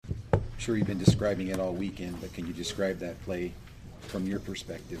sure you've been describing it all weekend, but can you describe that play from your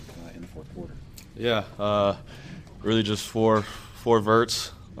perspective in the fourth quarter? Yeah, really just four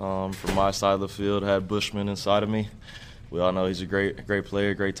verts from my side of the field. Had Bushman inside of me. We all know he's a great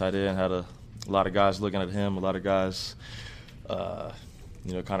player, great tight end. Had a lot of guys looking at him, a lot of guys, kind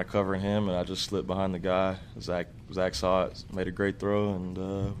of covering him, and I just slipped behind the guy. Zach saw it, made a great throw, and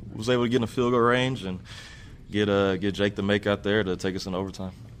was able to get in a field goal range and get Jake the make out there to take us into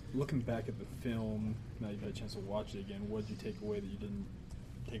overtime. Looking back at the film, now you've had a chance to watch it again, what did you take away that you didn't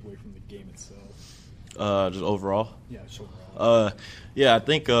take away from the game itself? Just overall? Yeah, just overall. I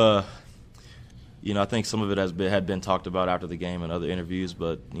think I think some of it had been talked about after the game and other interviews,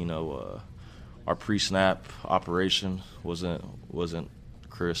 but our pre-snap operation wasn't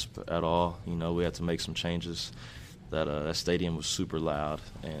crisp at all. We had to make some changes. That stadium was super loud,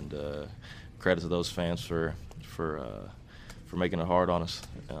 and credit to those fans for making it hard on us.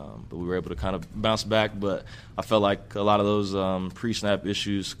 But we were able to kind of bounce back. But I felt like a lot of those pre-snap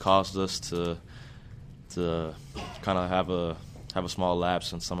issues caused us to kind of have a small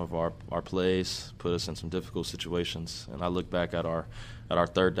lapse in some of our plays, put us in some difficult situations. And I look back at our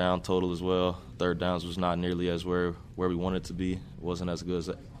third down total as well. Third downs was not nearly as where we wanted it to be. It wasn't as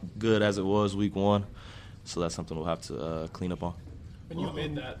good as it was week one. So that's something we'll have to clean up on. When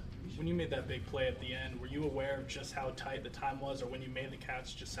you made that big play at the end, were you aware of just how tight the time was, or when you made the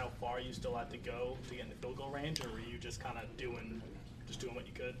catch, just how far you still had to go to get in the field goal range, or were you just kind of doing what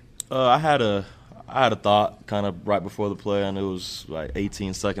you could? I had a thought kind of right before the play, and it was like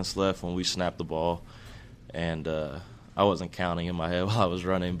 18 seconds left when we snapped the ball, and I wasn't counting in my head while I was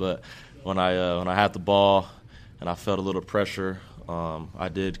running, but when I had the ball and I felt a little pressure, I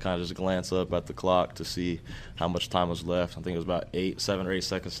did kind of just glance up at the clock to see how much time was left. I think it was about 7 or 8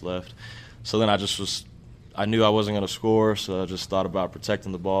 seconds left. So then I knew I wasn't going to score, so I just thought about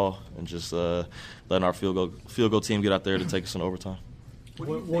protecting the ball and just letting our field goal team get out there to take us in overtime.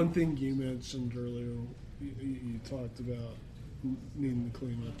 One thing you mentioned earlier, you talked about needing to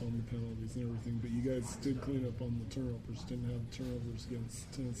clean up on the penalties and everything, but you guys did clean up on the turnovers, didn't have turnovers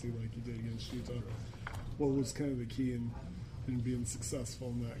against Tennessee like you did against Utah. What was kind of the key in being successful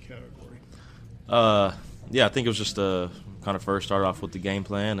in that category? I think it was just kind of first start off with the game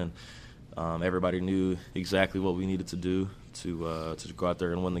plan, and everybody knew exactly what we needed to do to go out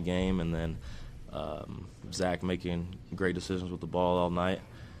there and win the game, and then Zach making great decisions with the ball all night,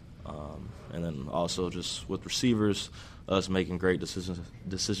 and then also just with receivers, us making great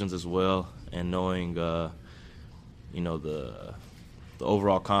decisions as well, and knowing the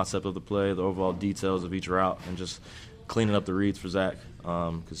overall concept of the play, the overall details of each route, and just cleaning up the reads for Zach.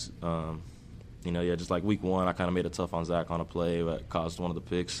 Because just like week one, I kind of made it tough on Zach on a play that caused one of the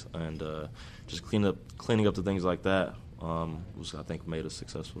picks, and just cleaning up the things like that was, I think, made us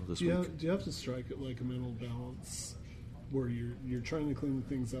successful this week. Do you have to strike it like a mental balance where you're trying to clean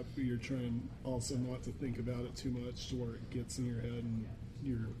things up, but you're trying also not to think about it too much to where it gets in your head and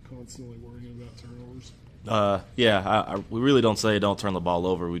you're constantly worrying about turnovers? We really don't say don't turn the ball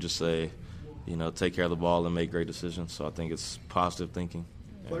over. We just say, take care of the ball and make great decisions. So I think it's positive thinking,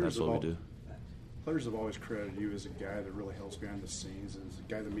 and that's what we do. Players have always credited you as a guy that really helps behind the scenes and as a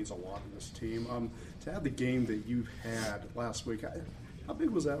guy that means a lot in this team. To have the game that you had last week, how big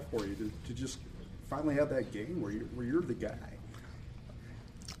was that for you to just finally have that game where you're the guy?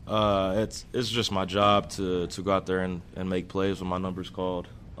 It's just my job to go out there and make plays when my number's called.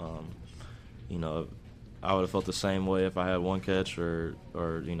 I would have felt the same way if I had one catch or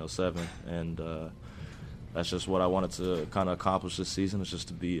 7, and that's just what I wanted to kind of accomplish this season. Is just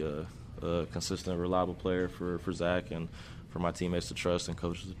to be a consistent, reliable player for Zach and for my teammates to trust and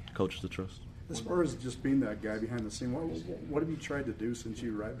coaches to trust. As far as just being that guy behind the scene, what have you tried to do since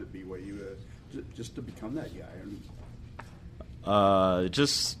you arrived at BYU just to become that guy?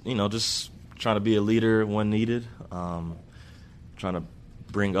 Just trying to be a leader when needed, trying to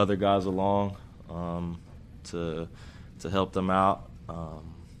bring other guys along to help them out.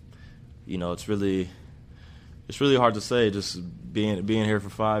 It's really hard to say. Just being here for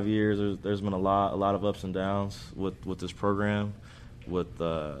 5 years, there's been a lot of ups and downs with this program, with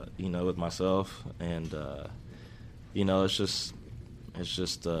myself, and it's just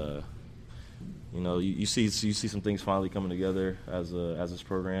you see some things finally coming together as this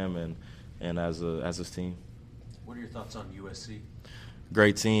program and as this team. What are your thoughts on USC?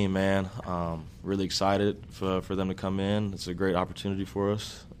 Great team, man. Really excited for them to come in. It's a great opportunity for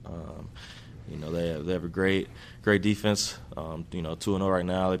us. They have a great defense. 2-0 right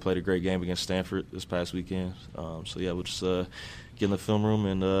now. They played a great game against Stanford this past weekend. We'll just get in the film room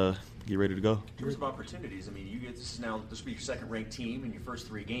and get ready to go. In terms of opportunities, I mean, this will be your second-ranked team in your first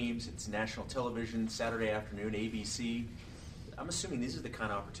 3 games. It's national television, Saturday afternoon, ABC. I'm assuming these are the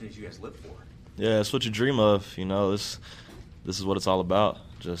kind of opportunities you guys live for. Yeah, it's what you dream of. You know, this is what it's all about.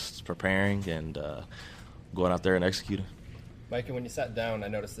 Just preparing and going out there and executing. Micah, when you sat down, I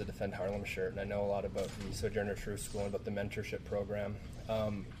noticed the Defend Harlem shirt, and I know a lot about the Sojourner Truth School and about the mentorship program.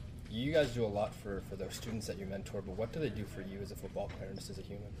 You guys do a lot for those students that you mentor, but what do they do for you as a football player and just as a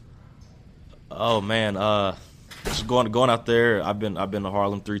human? Oh man, just going out there. I've been to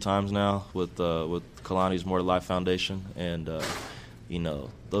Harlem 3 times now with Kalani's More to Life Foundation, and you know,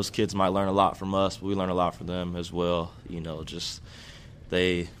 those kids might learn a lot from us, but we learn a lot from them as well. You know, just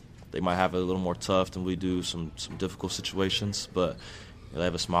they might have it a little more tough than we do, some difficult situations, but they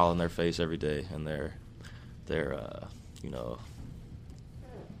have a smile on their face every day, and they're you know,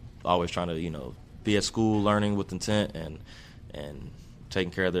 always trying to, you know, be at school, learning with intent, and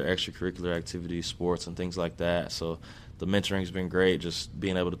taking care of their extracurricular activities, sports, and things like that. So the mentoring's been great, just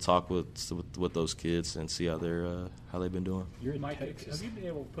being able to talk with those kids and see how they've been doing. You're in Texas. Have you been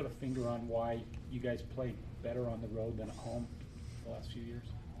able to put a finger on why you guys play better on the road than at home the last few years?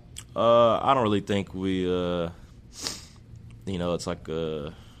 I don't really think we, you know, it's like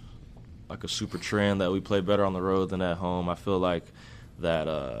a super trend that we play better on the road than at home. I feel like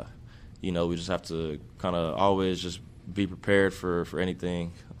that, you know, we just have to kind of always just be prepared for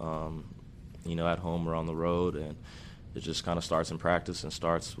anything, you know, at home or on the road, and it just kind of starts in practice and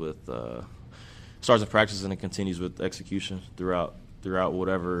starts in practice and it continues with execution throughout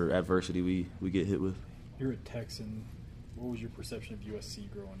whatever adversity we get hit with. You're a Texan. What was your perception of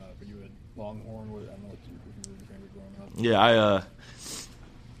USC growing up? Were you a Longhorn? I don't know what you were your favorite growing up. Yeah,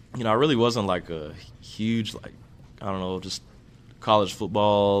 you know, I really wasn't like a huge, like, I don't know, just college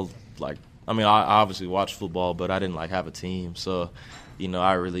football. Like, I mean, I obviously watched football, but I didn't like have a team. So, you know,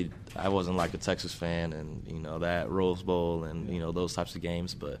 I wasn't like a Texas fan, and you know that Rose Bowl and you know those types of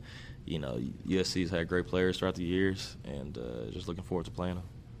games. But you know, USC's had great players throughout the years, and just looking forward to playing them.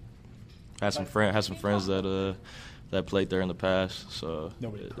 Had some friends that played there in the past. So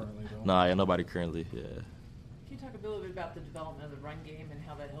nobody currently, though? Nah, yeah, nobody currently. Yeah. Can you talk a little bit about the development of the run game and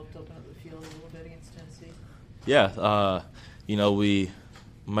how that helped open up the field a little bit against Tennessee? Yeah, you know, we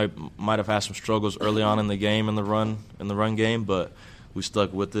might have had some struggles early on in the game in the run game, but we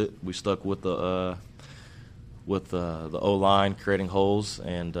stuck with it. We stuck with the O-line creating holes,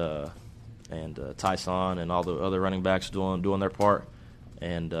 and Tyson and all the other running backs doing their part.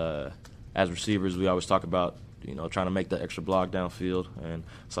 And as receivers, we always talk about, you know, trying to make that extra block downfield. And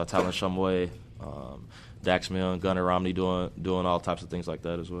so Talon Shumway, Dax Milne, Gunnar Romney doing all types of things like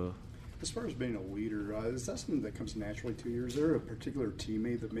that as well. As far as being a leader, is that something that comes naturally to you? Is there a particular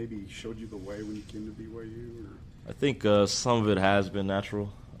teammate that maybe showed you the way when you came to BYU? Or? I think some of it has been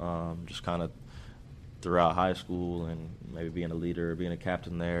natural, just kind of throughout high school and maybe being a leader, being a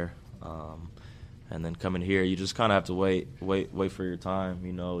captain there. And then coming here, you just kind of have to wait for your time.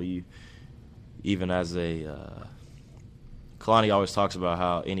 You know, even as a Kalani always talks about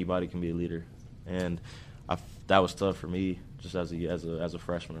how anybody can be a leader, and that was tough for me just as a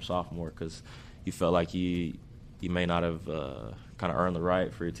freshman or sophomore, because you felt like you may not have kind of earned the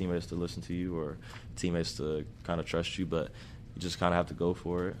right for your teammates to listen to you or teammates to kind of trust you, but you just kind of have to go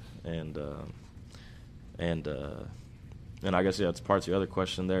for it. And I guess, yeah, it's part of the other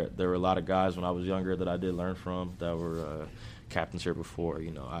question. There were a lot of guys when I was younger that I did learn from that were captains here before.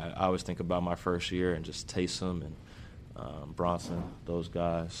 You know, I always think about my first year and just Taysom and Bronson, those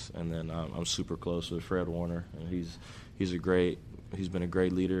guys, and then I'm super close with Fred Warner, and he's been a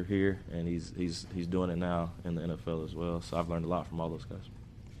great leader here, and he's doing it now in the NFL as well. So I've learned a lot from all those guys.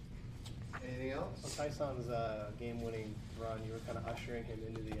 Anything else? On Tyson's game-winning run, you were kind of ushering him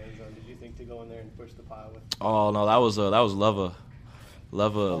into the end zone. Did you think to go in there and push the pile with? Oh no, that was Leva.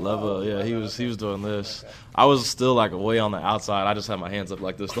 Yeah, he was doing this. Okay. I was still like way on the outside. I just had my hands up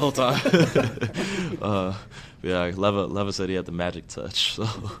like this the whole time. Yeah, Leva said he had the magic touch, so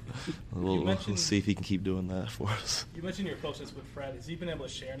we'll see if he can keep doing that for us. You mentioned your closeness with Fred. Has he been able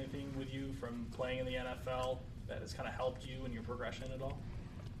to share anything with you from playing in the NFL that has kind of helped you in your progression at all?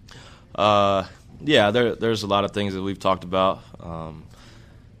 Yeah, there's a lot of things that we've talked about. Kind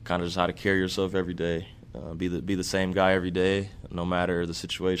of just how to carry yourself every day. Be the same guy every day, no matter the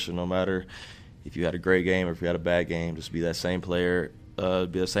situation, no matter if you had a great game or if you had a bad game. Just be that same player,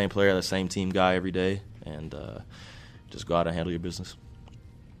 that same team guy every day, and just go out and handle your business.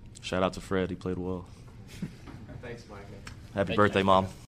 Shout out to Fred, he played well. Thanks, Micah. Happy birthday, Mom.